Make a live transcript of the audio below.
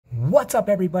What's up,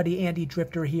 everybody? Andy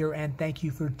Drifter here, and thank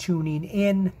you for tuning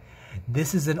in.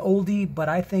 This is an oldie, but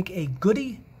I think a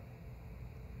goodie.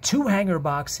 2 hanger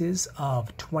boxes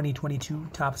of 2022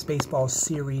 Topps Baseball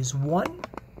Series 1.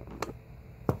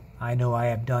 I know I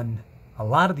have done a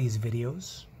lot of these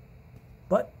videos,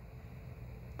 but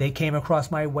they came across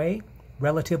my way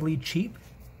relatively cheap.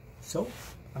 So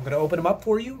I'm going to open them up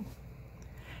for you,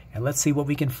 and let's see what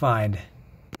we can find.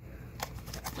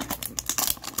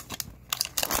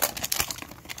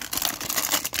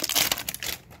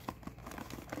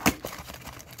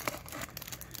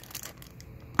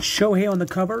 Shohei on the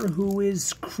cover, who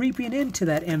is creeping into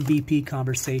that MVP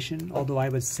conversation, although I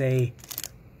would say,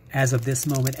 as of this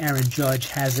moment, Aaron Judge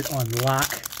has it on lock.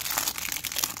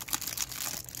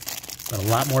 But a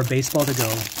lot more baseball to go.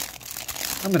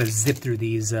 I'm going to zip through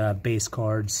these base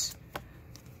cards.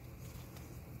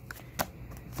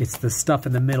 It's the stuff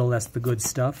in the middle that's the good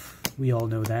stuff. We all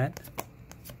know that.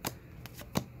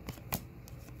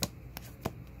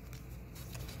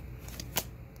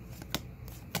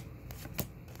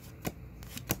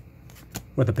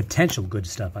 Or the potential good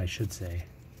stuff, I should say.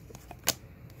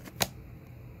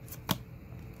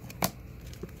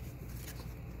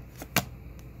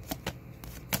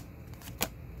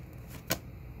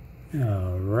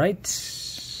 All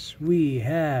right. We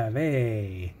have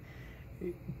a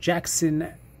Jackson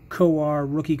Kowar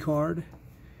rookie card,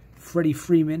 Freddie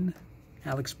Freeman,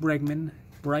 Alex Bregman,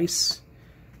 Bryce,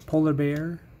 Polar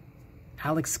Bear,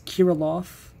 Alex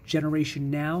Kirilloff, Generation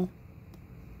Now,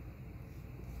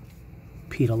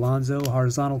 Pete Alonso,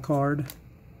 horizontal card,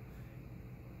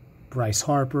 Bryce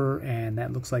Harper, and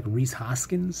that looks like Rhys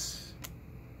Hoskins.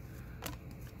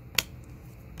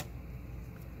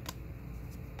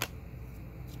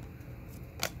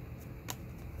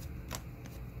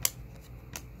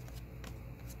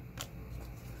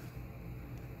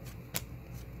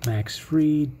 Max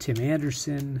Fried, Tim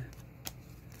Anderson,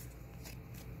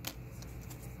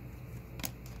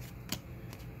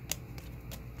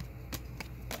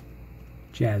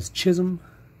 Jazz Chisholm.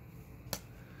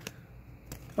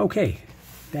 Okay,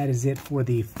 that is it for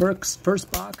the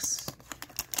first box.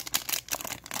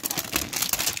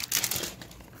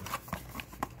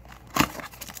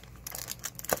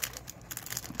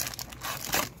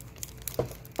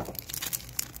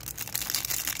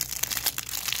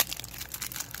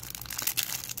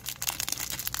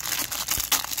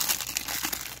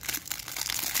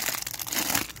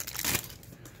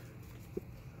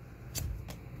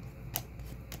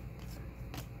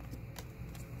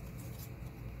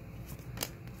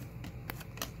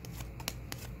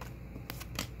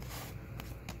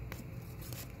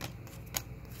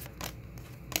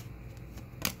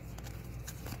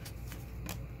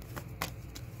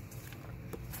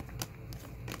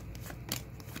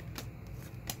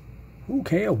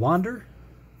 Okay, a Wander.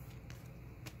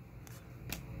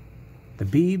 The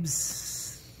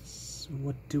Biebs.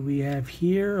 What do we have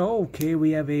here? Oh, okay,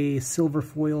 we have a silver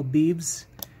foil Biebs.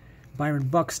 Byron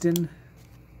Buxton.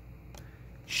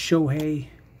 Shohei.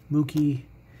 Mookie.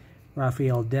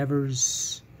 Rafael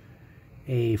Devers.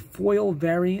 A foil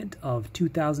variant of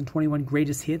 2021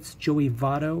 Greatest Hits, Joey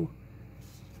Votto,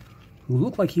 who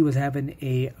looked like he was having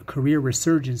a career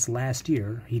resurgence last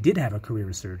year. He did have a career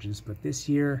resurgence, but this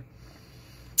year,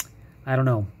 I don't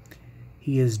know.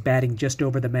 He is batting just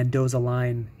over the Mendoza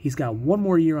line. He's got one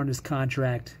more year on his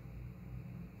contract.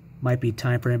 Might be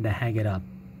time for him to hang it up.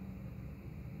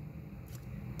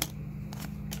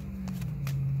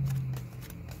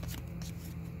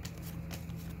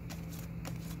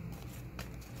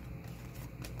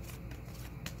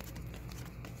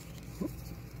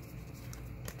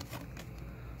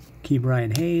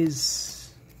 Brian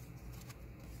Hayes.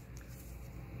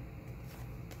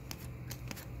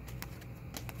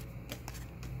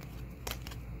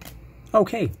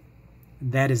 Okay,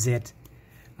 that is it.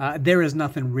 There is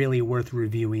nothing really worth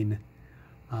reviewing.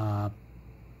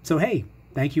 So hey,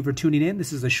 thank you for tuning in.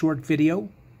 This is a short video.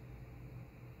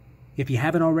 If you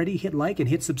haven't already, hit like and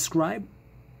hit subscribe.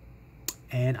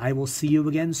 And I will see you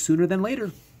again sooner than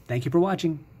later. Thank you for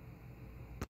watching.